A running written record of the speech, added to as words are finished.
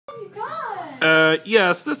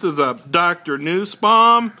Yes, this is Dr.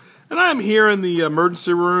 Newsbaum, and I'm here in the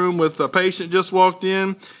emergency room with a patient just walked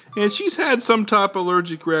in, and she's had some type of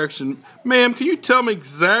allergic reaction. Ma'am, can you tell me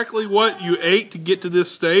exactly what you ate to get to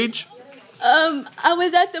this stage? I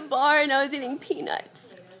was at the bar and I was eating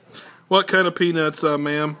peanuts. What kind of peanuts,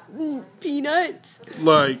 ma'am? Peanuts?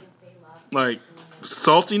 Like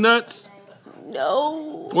salty nuts?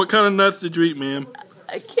 No. What kind of nuts did you eat, ma'am?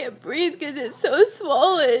 I can't breathe because it's so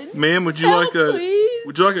swollen. Ma'am, would you Help, like please?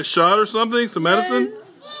 Would you like a shot or something? Some medicine? Yes.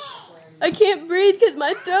 I can't breathe because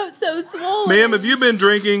my throat's so swollen. Ma'am, have you been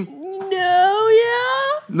drinking? No,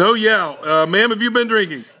 yeah? No, yeah. Ma'am, have you been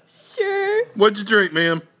drinking? Sure. What'd you drink,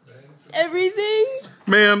 ma'am? Everything?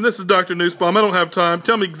 Ma'am, this is Dr. Newsbaum. I don't have time.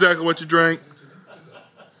 Tell me exactly what you drank.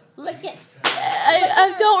 Lick it.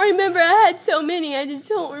 I don't remember. I had so many. I just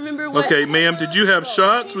don't remember what. Okay, ma'am, did you have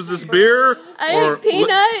shots? Was this beer? I ate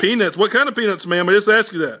peanuts. Peanuts. What kind of peanuts, ma'am? I just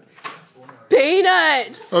asked you that.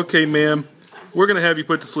 Peanuts. Okay, ma'am. We're going to have you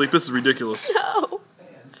put to sleep. This is ridiculous. No.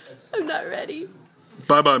 I'm not ready.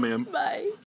 Bye-bye, ma'am. Bye.